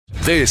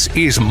This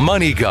is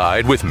Money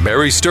Guide with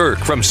Mary Stirk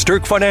from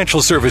Stirk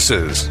Financial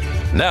Services.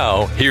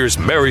 Now, here's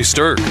Mary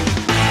Stirk.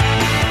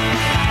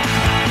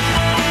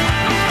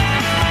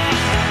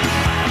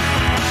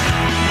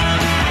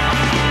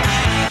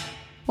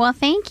 Well,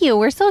 thank you.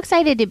 We're so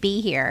excited to be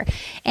here.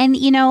 And,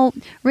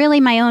 really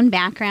my own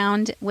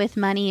background with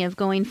money of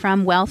going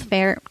from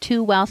welfare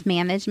to wealth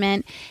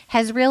management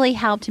has really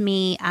helped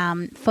me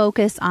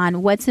focus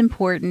on what's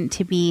important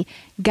to be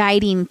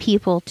guiding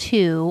people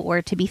to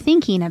or to be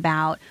thinking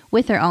about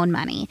with their own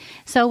money.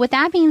 So with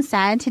that being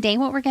said, today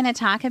what we're going to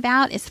talk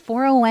about is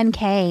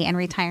 401k and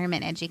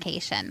retirement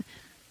education.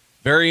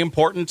 Very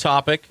important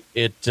topic.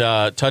 It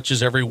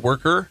touches every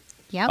worker.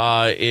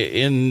 Yep.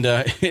 In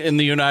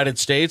the United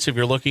States, if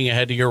you're looking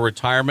ahead to your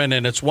retirement.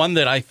 And it's one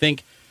that I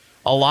think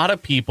a lot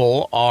of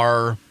people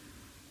are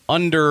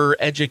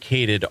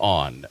undereducated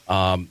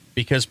on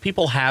because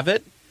people have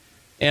it.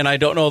 And I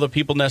don't know that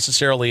people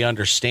necessarily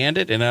understand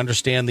it and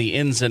understand the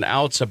ins and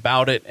outs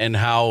about it and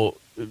how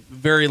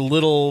very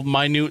little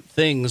minute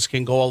things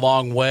can go a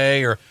long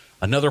way, or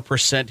another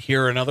percent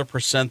here, another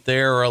percent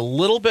there, or a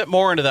little bit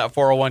more into that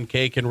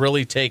 401k can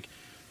really take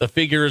the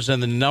figures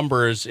and the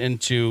numbers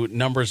into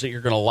numbers that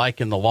you're going to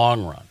like in the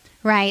long run.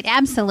 Right.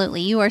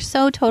 Absolutely. You are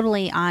so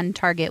totally on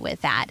target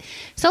with that.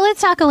 So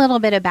let's talk a little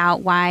bit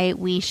about why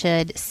we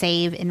should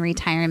save in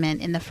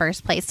retirement in the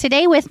first place.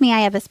 Today with me,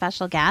 I have a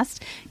special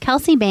guest.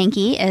 Kelsey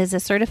Banky is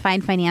a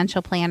certified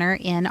financial planner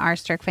in our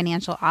Stirk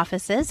Financial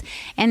offices.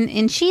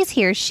 And she's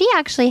here. She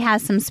actually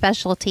has some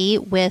specialty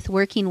with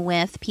working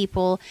with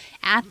people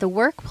at the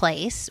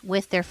workplace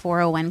with their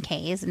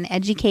 401ks and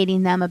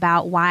educating them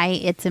about why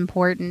it's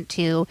important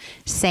to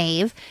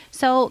save.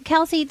 So,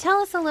 Kelsey, tell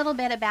us a little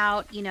bit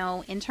about,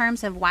 in terms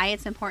of why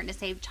it's important to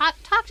save. Talk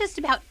just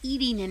about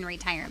eating in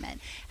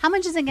retirement. How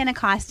much is it going to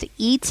cost to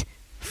eat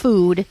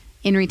food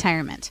in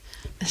retirement?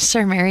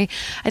 Sure, Mary.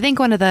 I think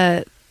one of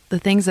the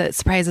things that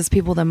surprises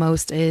people the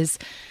most is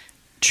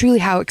truly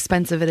how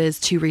expensive it is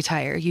to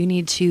retire. You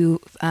need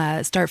to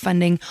start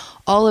funding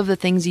all of the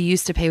things you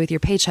used to pay with your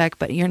paycheck,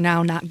 but you're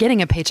now not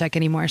getting a paycheck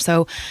anymore.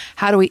 So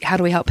how do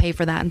we help pay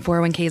for that? And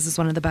 401ks is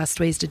one of the best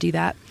ways to do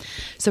that.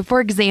 So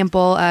for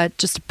example,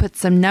 just to put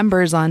some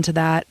numbers onto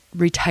that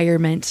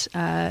retirement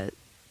that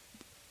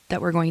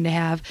we're going to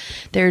have,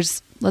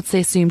 there's, let's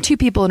say, assume two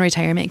people in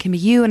retirement. It can be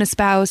you and a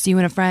spouse, you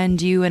and a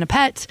friend, you and a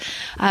pet,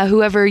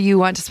 whoever you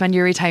want to spend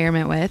your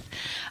retirement with.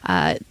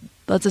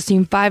 Let's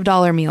assume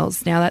 $5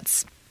 meals. Now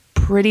that's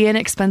pretty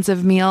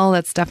inexpensive meal.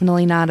 That's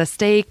definitely not a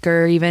steak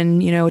or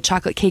even, a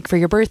chocolate cake for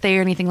your birthday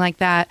or anything like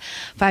that.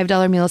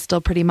 $5 meal is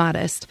still pretty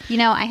modest.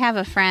 I have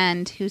a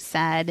friend who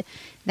said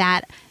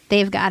that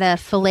they've got a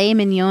filet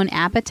mignon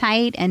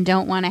appetite and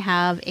don't want to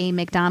have a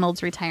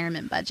McDonald's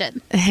retirement budget.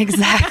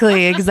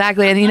 Exactly.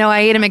 And, I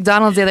ate a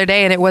McDonald's the other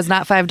day and it was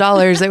not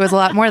 $5. It was a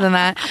lot more than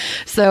that.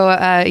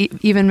 So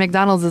even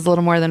McDonald's is a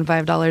little more than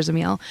 $5 a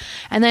meal.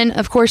 And then,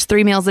 of course,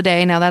 3 meals a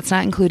day. Now, that's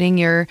not including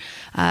your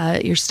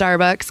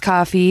Starbucks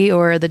coffee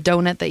or the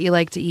donut that you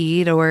like to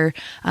eat or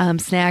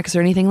snacks or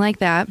anything like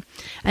that.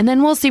 And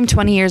then we'll assume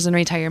 20 years in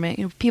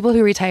retirement. People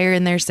who retire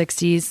in their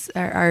 60s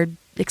are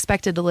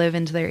expected to live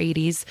into their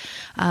 80s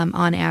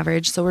on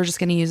average. So we're just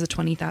going to use a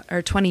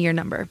 20-year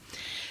number.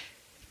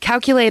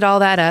 Calculate all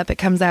that up. It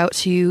comes out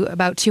to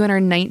about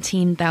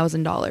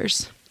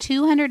 $219,000.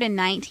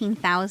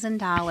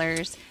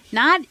 $219,000,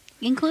 not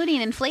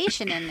including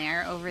inflation in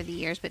there over the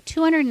years, but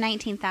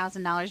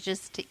 $219,000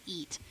 just to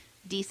eat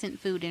decent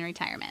food in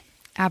retirement.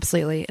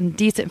 Absolutely. And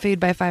decent food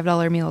by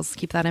 $5 meals.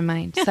 Keep that in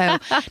mind. So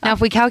now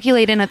if we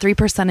calculate in a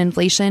 3%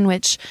 inflation,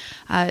 which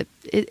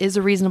is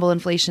a reasonable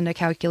inflation to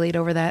calculate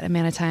over that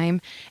amount of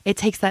time, it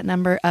takes that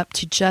number up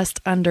to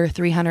just under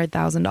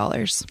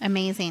 $300,000.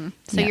 Amazing.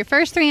 So Your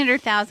first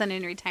 $300,000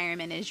 in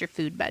retirement is your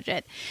food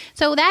budget.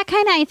 So that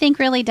kind of, I think,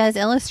 really does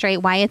illustrate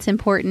why it's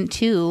important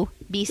to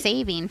be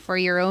saving for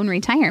your own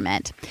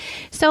retirement.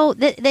 So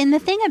then the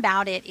thing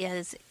about it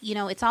is,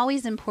 it's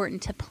always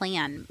important to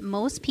plan.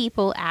 Most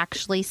people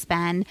actually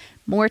spend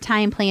more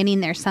time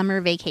planning their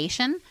summer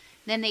vacation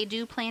than they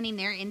do planning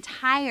their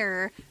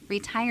entire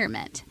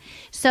retirement.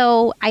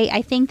 So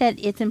I think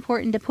that it's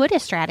important to put a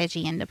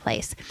strategy into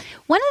place.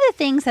 One of the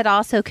things that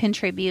also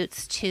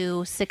contributes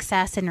to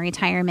success in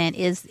retirement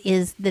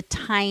is the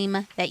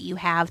time that you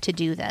have to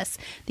do this.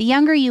 The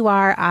younger you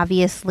are,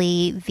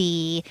 obviously,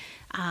 the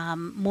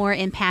more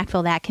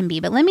impactful that can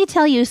be. But let me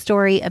tell you a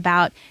story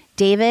about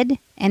David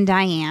and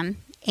Diane.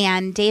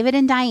 And David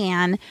and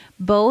Diane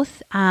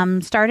both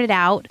started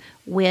out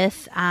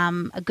with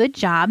a good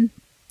job.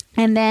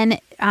 And then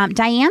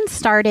Diane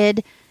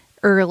started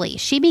early.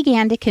 She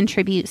began to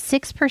contribute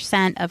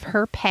 6% of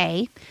her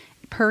pay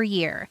per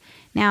year.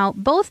 Now,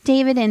 both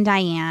David and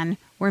Diane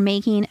were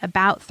making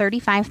about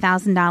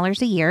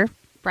 $35,000 a year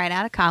right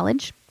out of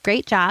college.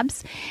 Great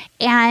jobs.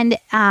 And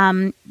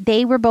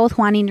they were both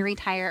wanting to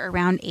retire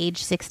around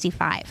age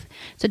 65.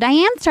 So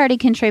Diane started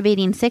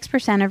contributing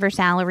 6% of her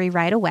salary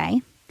right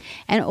away.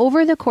 And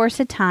over the course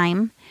of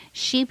time,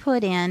 she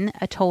put in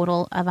a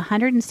total of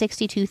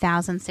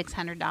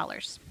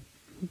 $162,600.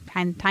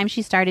 time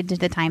she started to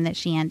the time that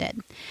she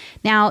ended.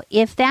 Now,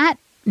 if that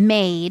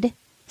made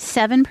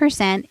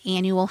 7%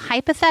 annual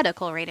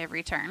hypothetical rate of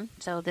return.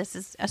 So this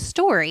is a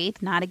story,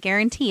 not a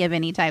guarantee of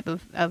any type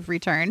of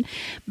return.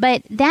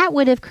 But that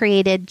would have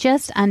created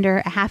just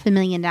under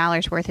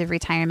 $500,000 worth of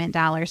retirement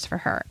dollars for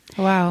her.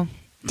 Wow.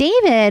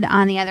 David,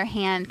 on the other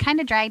hand, kind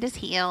of dragged his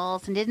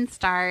heels and didn't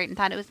start and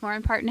thought it was more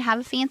important to have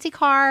a fancy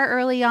car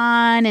early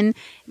on and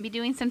be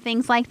doing some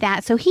things like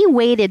that. So he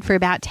waited for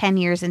about 10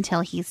 years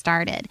until he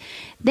started.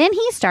 Then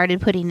he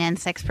started putting in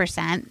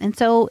 6%. And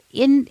so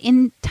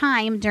in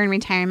time during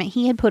retirement,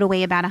 he had put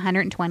away about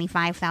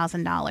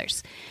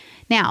 $125,000.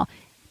 Now,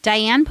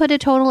 Diane put a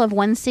total of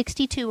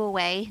 $162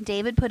 away.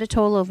 David put a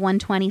total of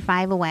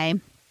 $125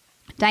 away.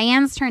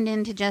 Diane's turned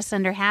into just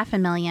under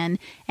 $500,000,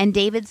 and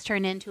David's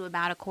turned into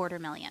about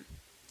 $250,000.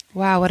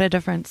 Wow, what a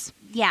difference.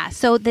 Yeah,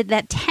 so that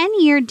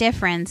 10-year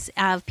difference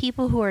of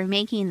people who are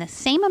making the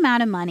same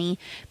amount of money,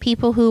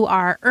 people who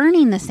are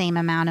earning the same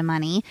amount of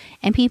money,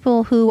 and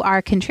people who are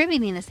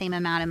contributing the same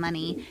amount of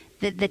money,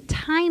 the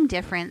time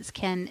difference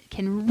can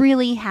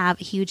really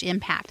have a huge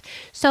impact.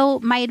 So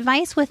my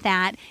advice with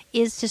that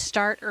is to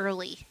start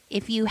early.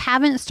 If you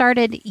haven't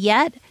started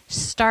yet,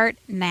 start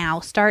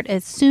now. Start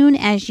as soon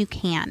as you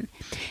can.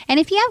 And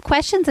if you have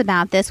questions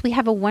about this, we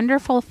have a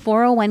wonderful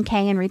 401k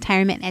and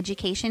retirement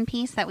education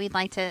piece that we'd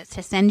like to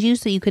send you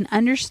so you can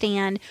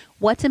understand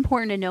what's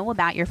important to know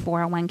about your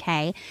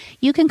 401k.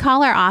 You can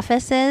call our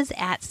offices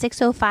at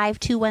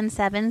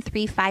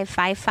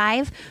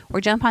 605-217-3555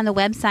 or jump on the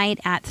website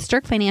at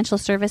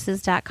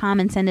stirkfinancialservices.com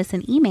and send us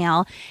an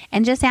email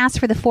and just ask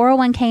for the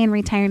 401k and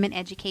retirement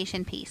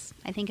education piece.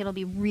 I think it'll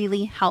be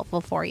really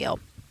helpful for you.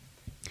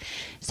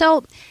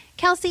 So,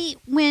 Kelsey,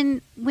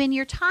 when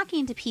you're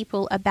talking to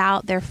people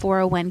about their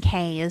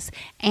 401ks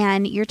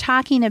and you're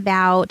talking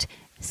about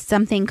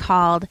something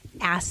called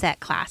asset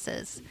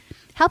classes,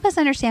 help us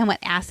understand what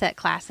asset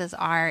classes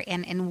are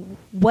and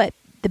what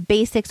the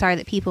basics are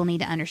that people need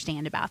to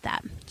understand about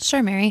that.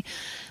 Sure, Mary.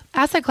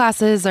 Asset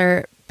classes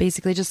are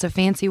basically just a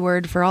fancy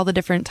word for all the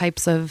different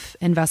types of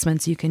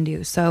investments you can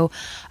do. So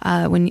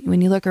when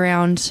you look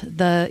around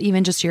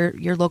even just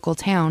your local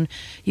town,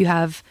 you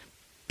have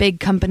big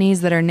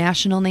companies that are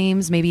national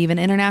names, maybe even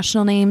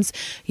international names.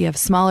 You have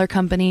smaller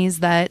companies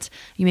that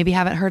you maybe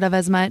haven't heard of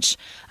as much.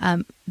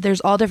 There's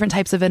all different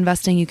types of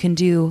investing you can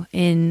do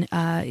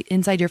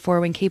inside your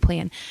 401k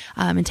plan,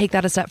 and take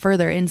that a step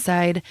further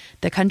inside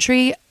the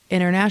country,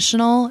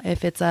 international.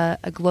 If it's a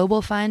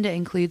global fund, it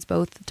includes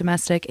both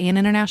domestic and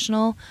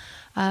international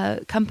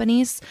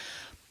companies.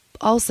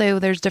 Also,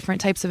 there's different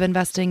types of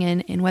investing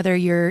in whether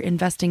you're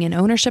investing in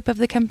ownership of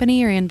the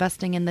company or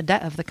investing in the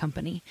debt of the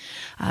company.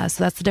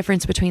 So that's the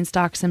difference between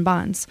stocks and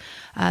bonds.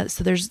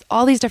 So there's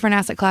all these different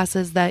asset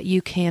classes that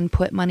you can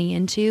put money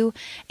into,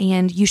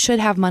 and you should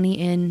have money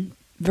in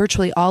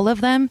virtually all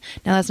of them.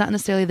 Now, that's not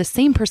necessarily the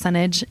same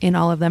percentage in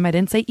all of them. I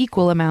didn't say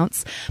equal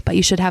amounts, but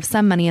you should have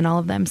some money in all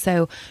of them.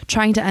 So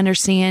trying to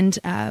understand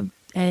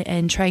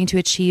and trying to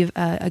achieve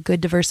a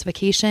good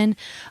diversification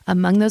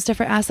among those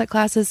different asset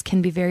classes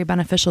can be very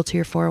beneficial to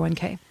your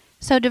 401k.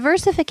 So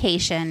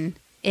diversification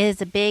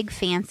is a big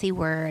fancy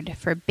word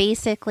for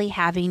basically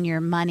having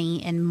your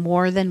money in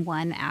more than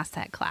one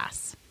asset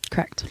class.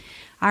 Correct.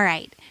 All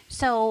right.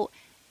 So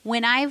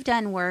when I've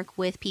done work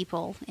with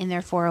people in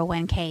their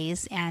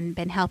 401ks and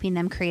been helping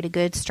them create a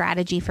good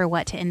strategy for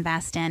what to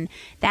invest in,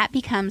 that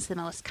becomes the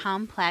most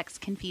complex,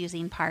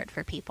 confusing part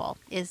for people,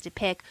 is to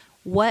pick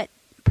what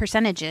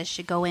percentages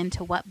should go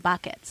into what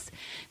buckets.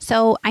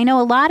 So I know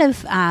a lot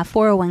of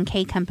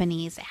 401k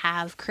companies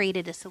have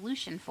created a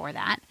solution for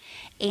that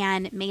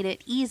and made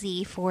it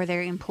easy for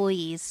their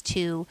employees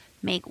to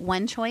make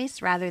one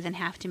choice rather than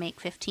have to make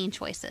 15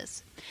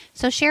 choices.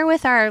 So share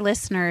with our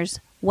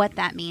listeners what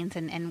that means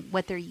and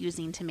what they're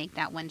using to make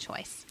that one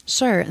choice.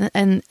 Sure.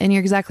 And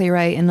you're exactly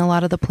right. In a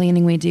lot of the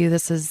planning we do,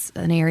 this is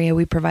an area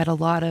we provide a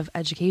lot of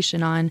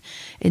education on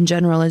in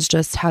general, is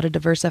just how to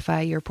diversify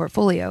your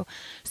portfolio.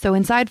 So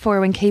inside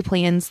 401k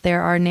plans,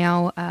 there are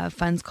now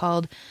funds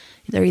called,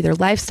 they're either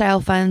lifestyle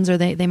funds or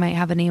they might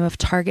have a name of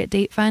target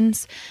date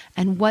funds.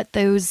 And what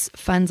those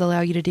funds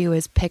allow you to do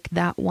is pick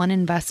that one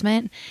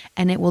investment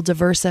and it will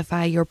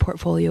diversify your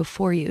portfolio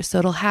for you. So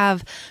it'll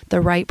have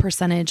the right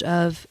percentage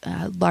of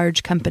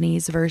large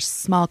companies versus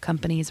small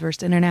companies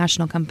versus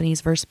international companies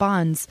versus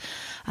bonds,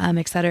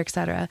 et cetera, et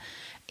cetera.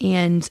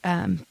 And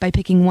by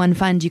picking one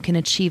fund, you can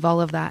achieve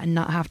all of that and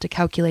not have to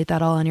calculate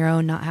that all on your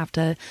own, not have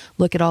to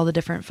look at all the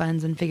different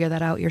funds and figure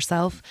that out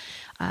yourself.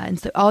 And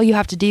so all you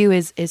have to do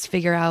is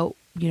figure out,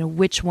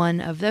 which one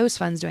of those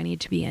funds do I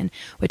need to be in?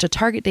 Which a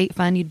target date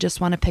fund, you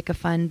just want to pick a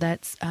fund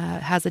that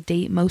has a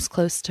date most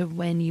close to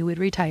when you would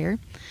retire.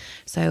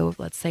 So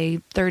let's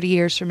say 30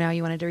 years from now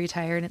you wanted to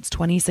retire and it's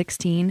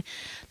 2016.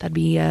 That'd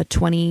be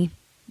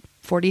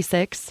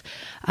 2046.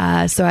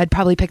 So I'd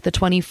probably pick the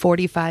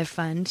 2045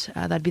 fund.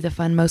 That'd be the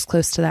fund most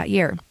close to that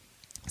year.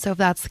 So if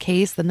that's the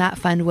case, then that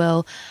fund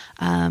will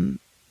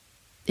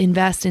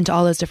invest into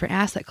all those different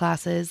asset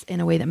classes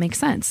in a way that makes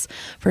sense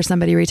for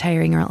somebody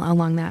retiring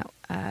along that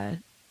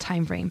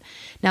time frame.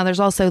 Now,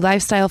 there's also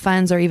lifestyle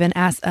funds or even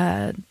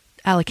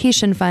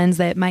allocation funds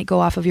that might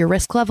go off of your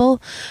risk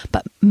level,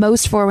 but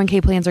most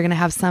 401k plans are going to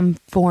have some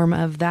form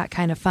of that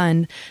kind of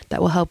fund that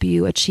will help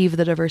you achieve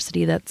the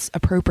diversity that's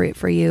appropriate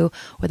for you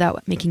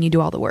without making you do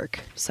all the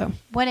work. So,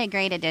 what a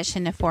great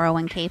addition to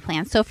 401k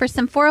plans. So for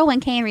some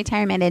 401k and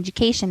retirement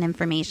education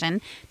information,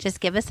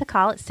 just give us a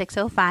call at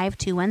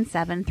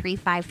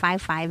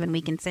 605-217-3555 and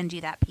we can send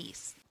you that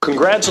piece.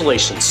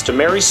 Congratulations to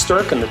Mary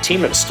Stirk and the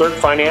team at Stirk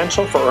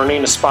Financial for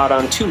earning a spot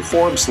on 2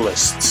 Forbes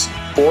lists,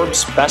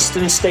 Forbes Best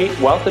in State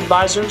Wealth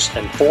Advisors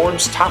and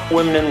Forbes Top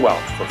Women in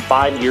Wealth for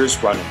 5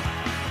 years running.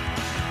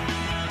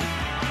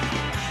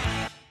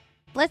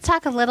 Let's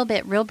talk a little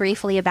bit real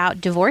briefly about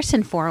divorce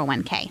and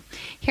 401k.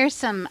 Here's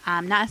some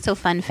not so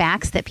fun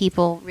facts that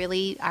people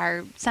really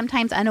are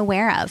sometimes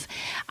unaware of.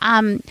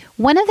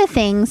 One of the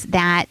things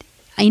that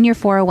in your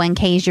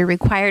 401ks you're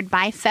required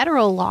by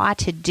federal law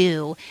to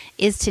do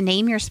is to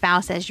name your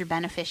spouse as your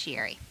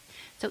beneficiary.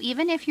 So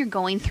even if you're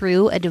going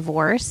through a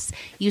divorce,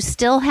 you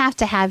still have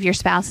to have your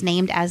spouse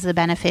named as the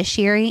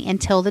beneficiary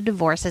until the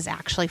divorce is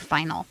actually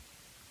final.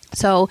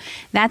 So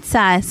that's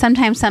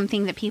sometimes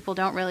something that people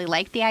don't really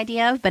like the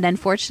idea of, but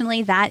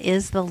unfortunately that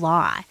is the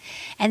law.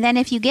 And then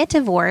if you get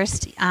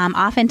divorced,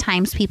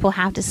 oftentimes people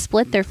have to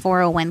split their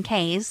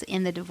 401ks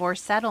in the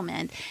divorce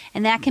settlement,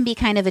 and that can be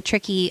kind of a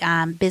tricky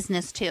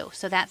business too.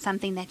 So that's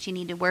something that you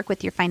need to work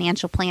with your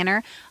financial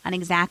planner on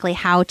exactly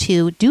how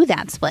to do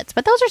that splits.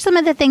 But those are some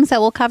of the things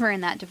that we'll cover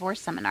in that divorce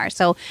seminar.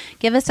 So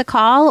give us a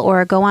call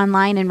or go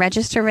online and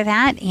register for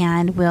that,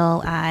 and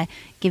we'll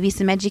give you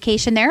some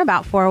education there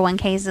about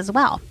 401ks as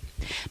well.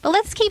 But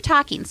let's keep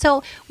talking.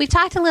 So we've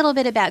talked a little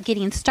bit about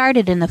getting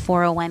started in the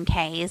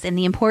 401ks and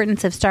the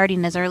importance of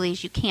starting as early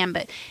as you can.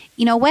 But,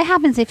 you know, what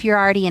happens if you're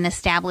already an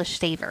established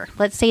saver?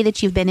 Let's say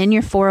that you've been in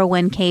your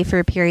 401k for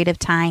a period of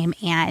time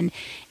and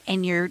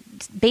you're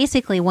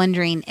basically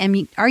wondering,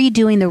 are you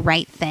doing the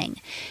right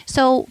thing?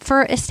 So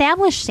for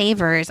established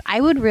savers, I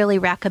would really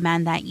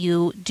recommend that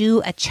you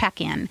do a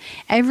check-in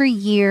every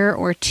year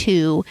or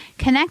two,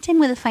 connect in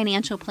with a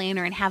financial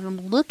planner and have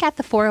them look at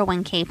the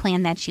 401k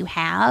plan that you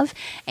have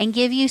and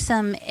give you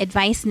some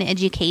advice and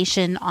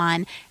education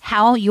on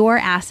how your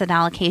asset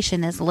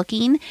allocation is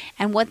looking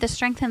and what the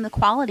strength and the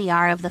quality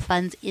are of the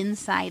funds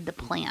inside the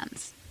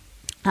plans.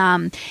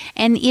 And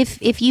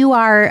if you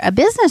are a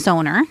business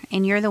owner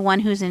and you're the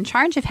one who's in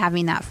charge of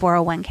having that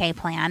 401k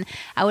plan,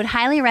 I would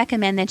highly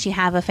recommend that you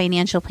have a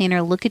financial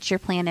planner look at your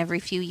plan every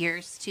few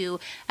years to,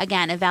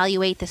 again,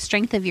 evaluate the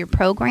strength of your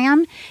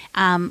program,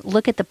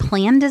 look at the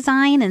plan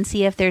design and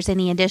see if there's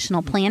any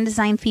additional plan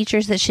design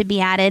features that should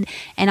be added,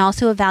 and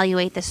also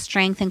evaluate the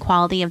strength and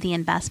quality of the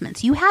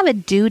investments. You have a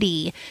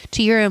duty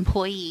to your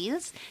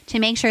employees to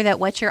make sure that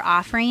what you're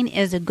offering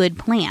is a good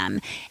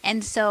plan.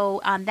 And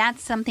so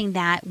that's something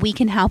that we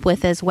can help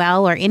with as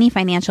well, or any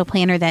financial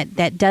planner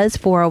that does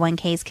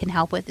 401ks can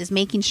help with, is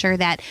making sure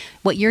that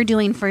what you're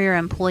doing for your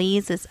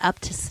employees is up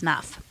to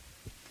snuff.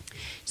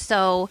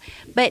 So,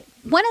 but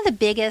one of the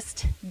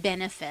biggest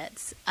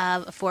benefits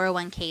of a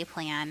 401k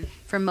plan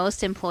for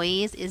most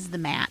employees is the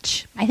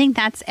match. I think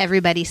that's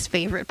everybody's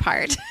favorite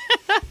part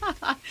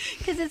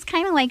because it's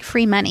kind of like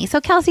free money. So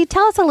Kelsey,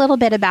 tell us a little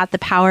bit about the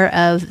power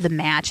of the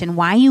match and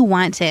why you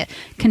want to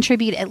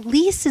contribute at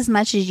least as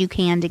much as you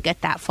can to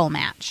get that full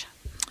match.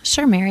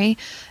 Sure, Mary.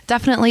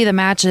 Definitely the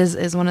match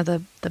is one of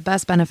the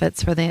best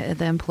benefits for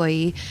the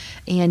employee,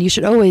 and you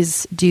should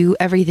always do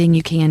everything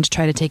you can to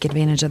try to take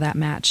advantage of that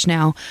match.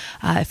 Now,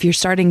 if you're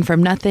starting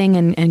from nothing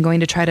and going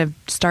to try to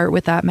start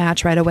with that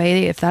match right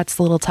away, if that's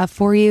a little tough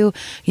for you,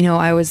 you know,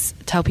 I always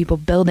tell people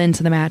build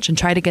into the match and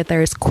try to get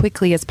there as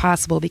quickly as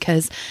possible,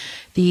 because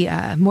the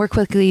more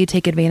quickly you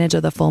take advantage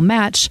of the full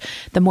match,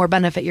 the more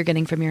benefit you're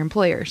getting from your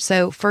employer.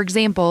 So, for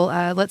example,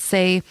 let's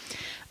say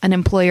an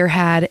employer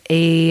had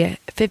a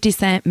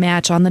 50-cent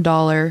match on the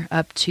dollar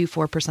up to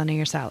 4% of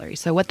your salary.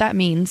 So what that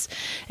means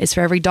is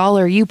for every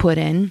dollar you put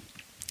in,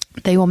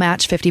 they will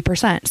match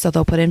 50%. So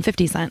they'll put in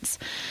 50 cents.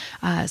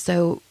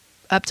 So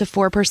up to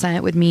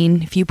 4% would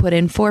mean if you put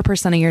in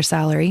 4% of your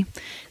salary,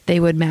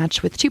 they would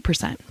match with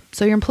 2%.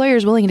 So your employer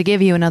is willing to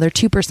give you another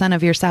 2%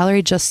 of your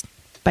salary just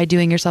by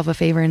doing yourself a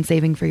favor and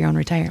saving for your own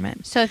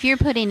retirement. So if you're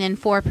putting in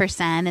 4%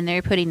 and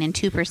they're putting in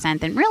 2%,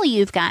 then really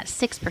you've got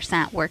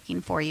 6% working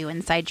for you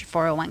inside your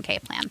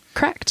 401k plan.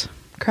 Correct.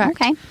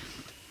 Okay.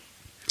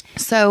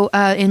 So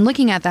in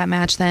looking at that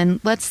match, then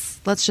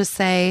let's just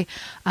say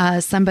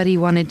somebody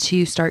wanted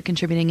to start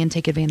contributing and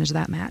take advantage of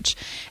that match.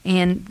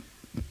 And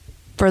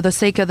for the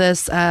sake of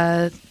this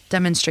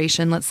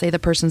demonstration, let's say the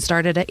person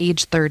started at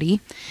age 30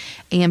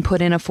 and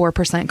put in a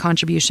 4%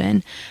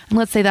 contribution. And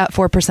let's say that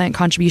 4%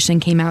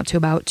 contribution came out to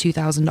about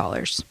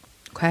 $2,000.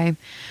 Okay.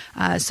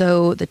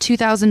 So the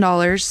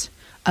 $2,000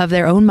 of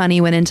their own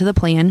money went into the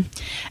plan.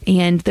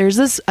 And there's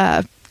this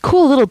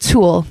cool little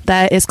tool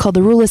that is called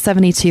the Rule of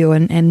 72.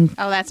 And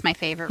Oh, that's my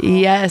favorite rule.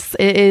 yes,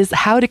 it is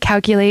how to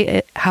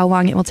calculate how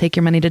long it will take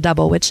your money to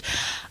double, which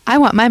I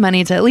want my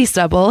money to at least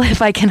double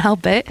if I can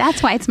help it.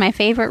 That's why it's my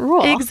favorite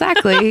rule.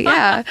 Exactly.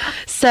 Yeah.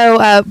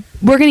 So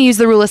we're going to use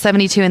the Rule of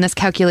 72 in this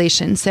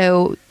calculation.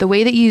 So the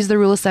way that you use the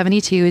Rule of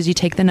 72 is you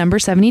take the number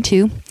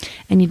 72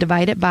 and you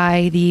divide it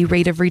by the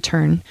rate of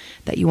return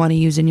that you want to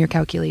use in your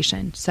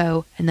calculation.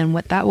 So, and then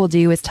what that will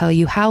do is tell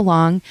you how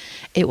long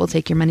it will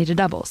take your money to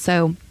double.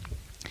 So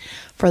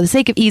for the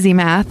sake of easy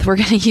math, we're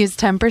going to use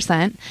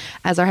 10%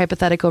 as our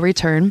hypothetical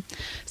return.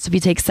 So if you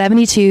take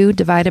 72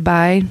 divided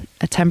by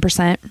a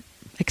 10%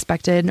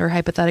 expected or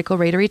hypothetical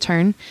rate of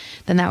return,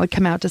 then that would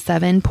come out to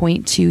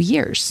 7.2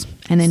 years.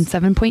 And in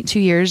 7.2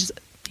 years,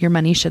 your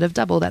money should have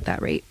doubled at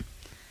that rate.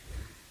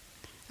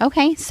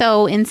 Okay,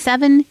 so in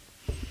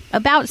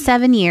about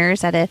 7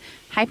 years at a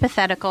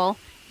hypothetical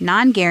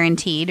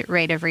non-guaranteed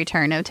rate of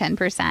return of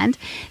 10%,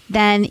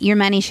 then your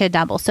money should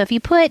double. So if you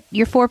put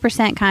your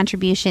 4%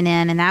 contribution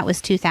in, and that was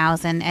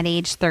 $2,000 at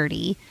age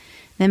 30,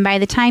 then by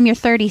the time you're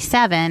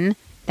 37,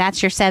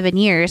 that's your 7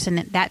 years, and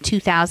that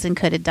 $2,000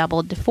 could have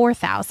doubled to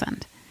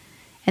 $4,000.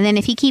 And then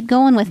if you keep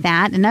going with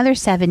that, another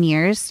 7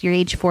 years, you're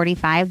age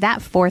 45, that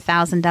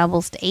 $4,000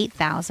 doubles to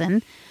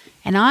 $8,000,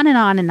 and on and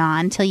on and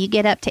on until you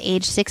get up to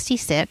age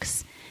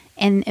 66.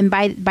 And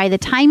by the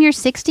time you're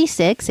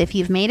 66, if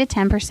you've made a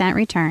 10%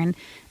 return,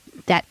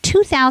 that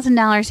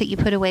 $2,000 that you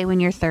put away when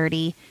you're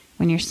 30,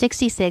 when you're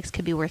 66,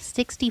 could be worth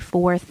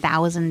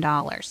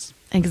 $64,000.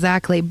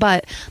 Exactly.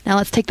 But now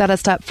let's take that a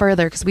step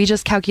further, because we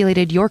just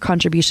calculated your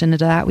contribution to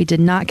that. We did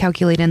not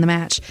calculate in the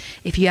match.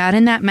 If you add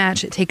in that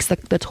match, it takes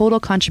the total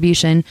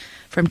contribution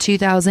from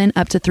 $2,000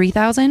 up to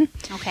 $3,000.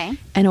 Okay.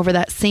 And over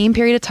that same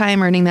period of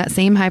time, earning that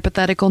same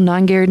hypothetical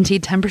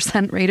non-guaranteed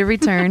 10% rate of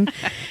return,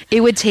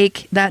 it would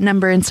take that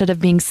number, instead of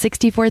being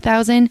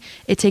 $64,000,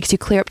 it takes you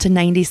clear up to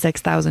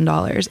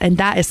 $96,000. And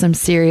that is some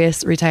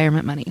serious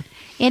retirement money.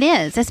 It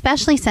is,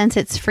 especially since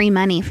it's free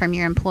money from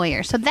your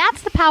employer. So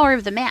that's the power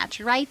of the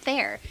match right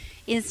there,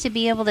 is to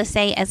be able to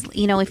say, as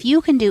you know, if you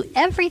can do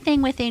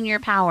everything within your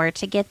power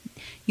to get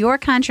your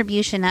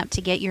contribution up to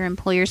get your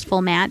employer's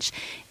full match,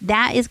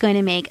 that is going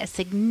to make a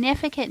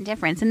significant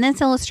difference. In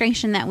this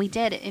illustration that we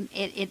did,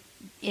 it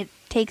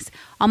takes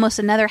almost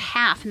another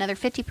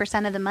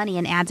 50% of the money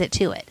and adds it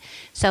to it.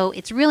 So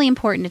it's really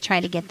important to try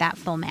to get that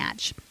full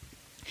match.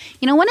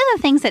 You know, one of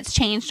the things that's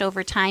changed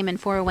over time in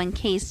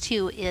 401ks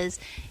too is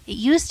it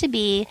used to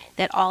be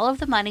that all of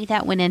the money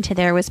that went into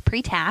there was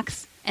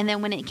pre-tax, and then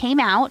when it came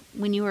out,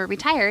 when you were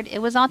retired, it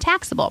was all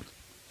taxable.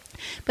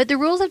 But the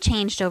rules have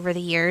changed over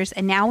the years,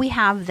 and now we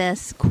have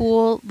this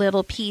cool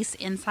little piece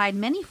inside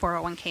many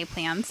 401k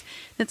plans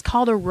that's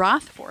called a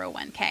Roth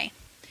 401k.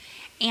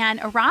 And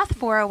a Roth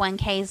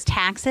 401k's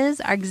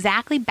taxes are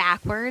exactly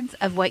backwards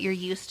of what you're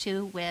used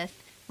to with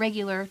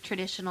regular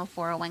traditional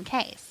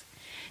 401ks.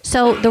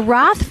 So the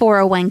Roth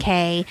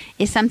 401k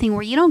is something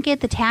where you don't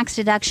get the tax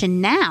deduction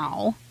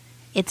now.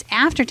 It's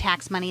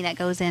after-tax money that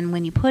goes in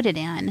when you put it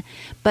in.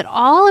 But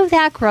all of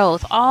that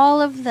growth,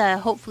 all of the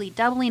hopefully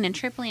doubling and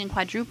tripling and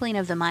quadrupling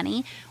of the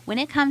money, when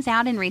it comes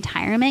out in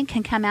retirement,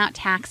 can come out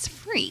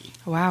tax-free.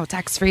 Wow,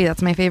 tax-free.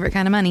 That's my favorite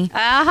kind of money.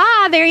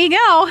 Aha, there you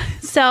go.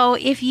 So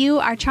if you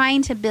are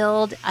trying to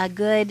build a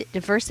good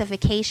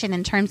diversification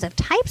in terms of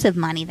types of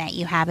money that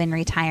you have in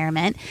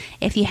retirement,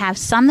 if you have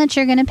some that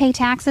you're going to pay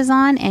taxes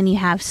on and you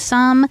have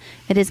some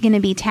that is going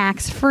to be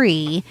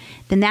tax-free,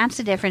 then that's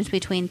the difference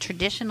between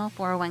traditional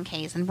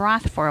 401ks and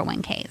Roth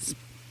 401ks.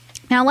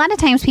 Now, a lot of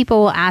times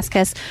people will ask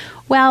us,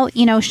 well,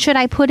 you know, should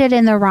I put it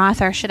in the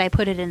Roth or should I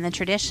put it in the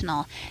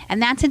traditional?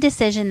 And that's a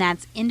decision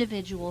that's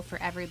individual for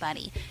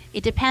everybody.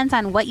 It depends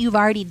on what you've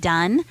already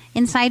done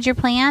inside your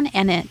plan,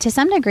 and to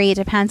some degree, it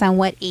depends on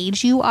what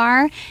age you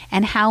are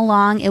and how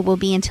long it will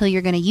be until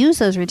you're going to use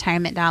those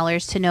retirement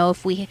dollars to know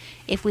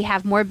if we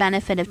have more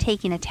benefit of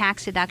taking a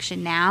tax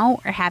deduction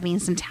now or having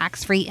some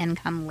tax-free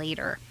income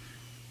later.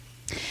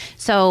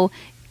 So,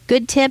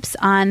 good tips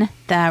on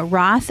the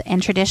Roth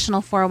and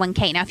traditional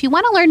 401k. Now, if you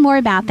want to learn more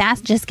about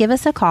that, just give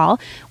us a call.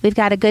 We've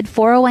got a good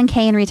 401k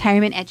and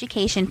retirement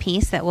education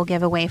piece that we'll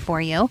give away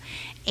for you.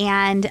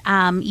 And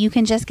you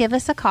can just give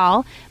us a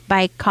call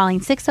by calling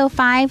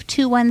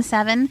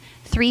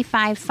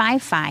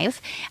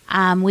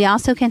 605-217-3555. We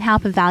also can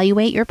help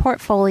evaluate your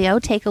portfolio,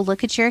 take a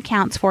look at your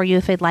accounts for you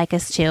if you'd like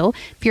us to.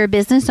 If you're a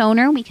business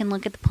owner, we can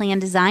look at the plan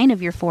design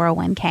of your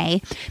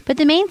 401k. But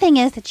the main thing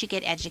is that you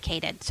get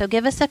educated. So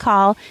give us a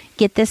call,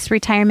 get this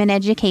retirement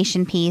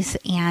education piece,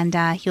 and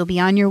you'll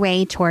be on your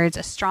way towards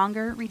a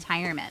stronger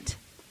retirement.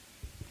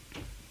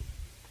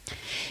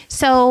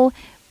 So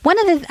one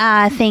of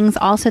the things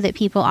also that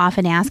people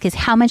often ask is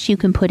how much you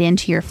can put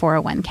into your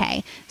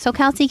 401k. So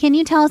Kelsey, can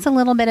you tell us a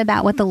little bit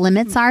about what the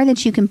limits are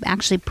that you can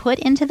actually put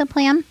into the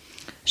plan?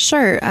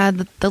 Sure.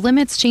 The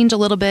limits change a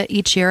little bit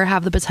each year,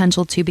 have the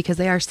potential to, because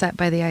they are set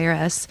by the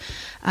IRS.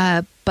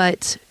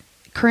 But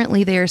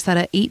currently they are set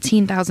at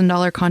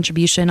 $18,000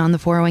 contribution on the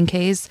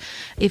 401ks.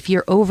 If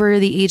you're over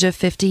the age of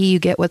 50, you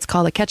get what's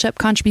called a catch-up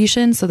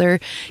contribution. So they're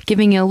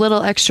giving you a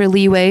little extra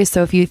leeway.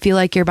 So if you feel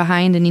like you're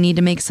behind and you need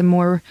to make some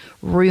more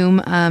room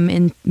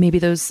in maybe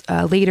those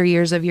later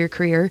years of your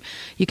career,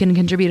 you can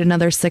contribute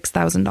another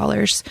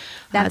 $6,000.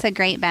 That's a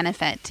great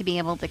benefit to be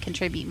able to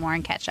contribute more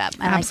and catch up.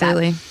 I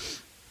absolutely. like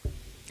that.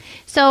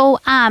 So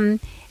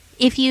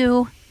if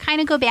you kind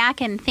of go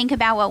back and think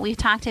about what we've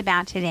talked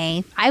about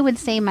today, I would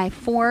say my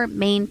 4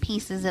 main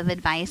pieces of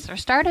advice are: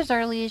 start as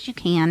early as you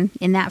can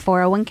in that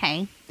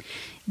 401k.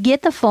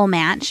 Get the full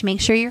match.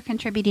 Make sure you're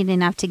contributing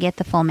enough to get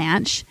the full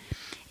match.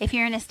 If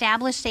you're an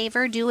established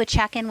saver, do a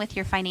check-in with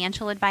your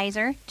financial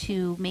advisor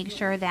to make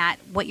sure that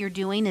what you're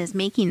doing is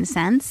making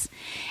sense.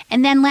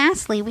 And then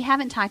lastly, we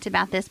haven't talked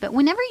about this, but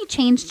whenever you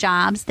change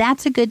jobs,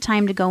 that's a good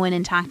time to go in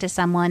and talk to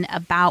someone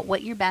about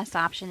what your best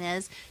option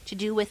is to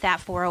do with that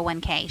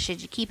 401k.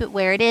 Should you keep it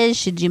where it is?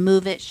 Should you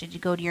move it? Should you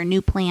go to your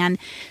new plan?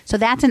 So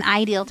that's an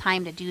ideal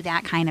time to do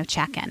that kind of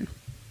check-in.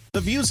 The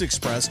views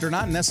expressed are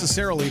not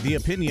necessarily the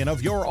opinion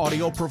of your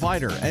audio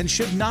provider and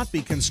should not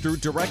be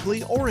construed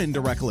directly or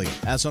indirectly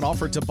as an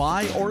offer to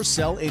buy or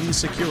sell any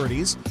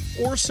securities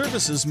or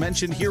services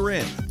mentioned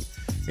herein.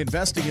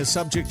 Investing is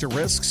subject to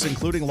risks,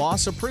 including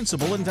loss of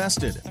principal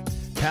invested.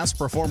 Past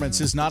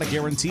performance is not a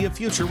guarantee of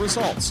future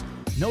results.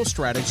 No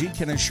strategy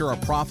can ensure a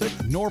profit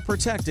nor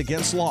protect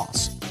against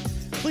loss.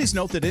 Please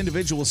note that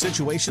individual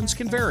situations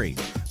can vary.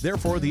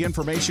 Therefore, the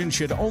information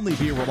should only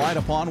be relied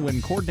upon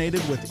when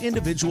coordinated with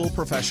individual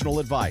professional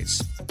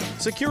advice.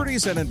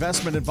 Securities and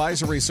investment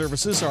advisory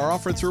services are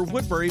offered through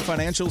Woodbury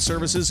Financial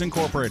Services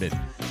Incorporated,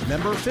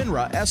 member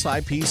FINRA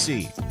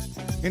SIPC.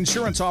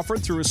 Insurance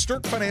offered through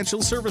Stirk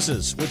Financial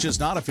Services, which is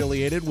not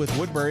affiliated with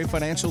Woodbury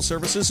Financial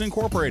Services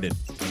Incorporated.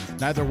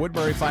 Neither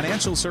Woodbury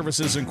Financial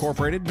Services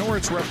Incorporated nor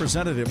its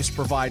representatives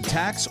provide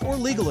tax or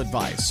legal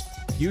advice.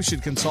 You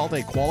should consult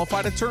a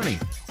qualified attorney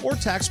or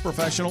tax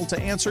professional to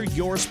answer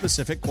your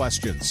specific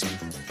questions.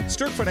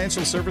 Stirk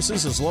Financial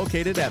Services is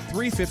located at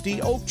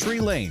 350 Oak Tree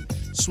Lane,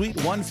 Suite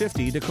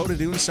 150, Dakota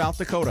Dunes, South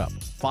Dakota,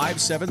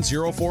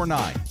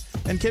 57049,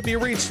 and can be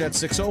reached at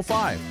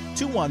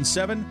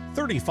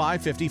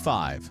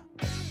 605-217-3555.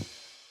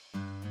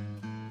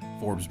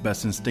 Forbes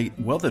Best in State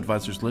Wealth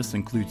Advisors list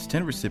includes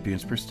 10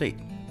 recipients per state.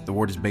 The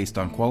award is based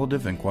on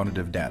qualitative and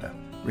quantitative data,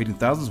 rating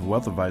thousands of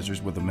wealth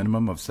advisors with a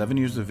minimum of 7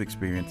 years of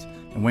experience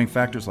and weighing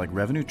factors like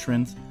revenue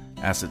trends,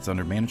 assets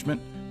under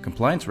management,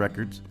 compliance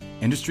records,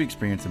 industry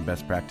experience, and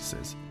best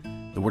practices.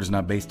 The award is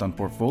not based on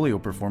portfolio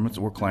performance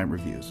or client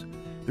reviews.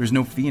 There is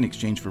no fee in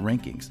exchange for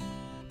rankings.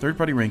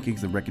 Third-party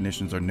rankings and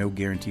recognitions are no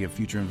guarantee of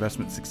future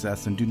investment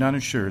success and do not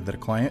ensure that a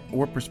client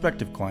or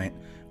prospective client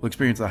will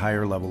experience a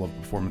higher level of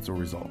performance or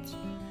results.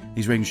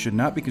 These ratings should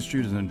not be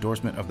construed as an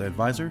endorsement of the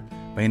advisor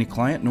by any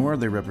client, nor are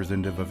they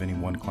representative of any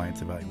one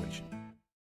client's evaluation.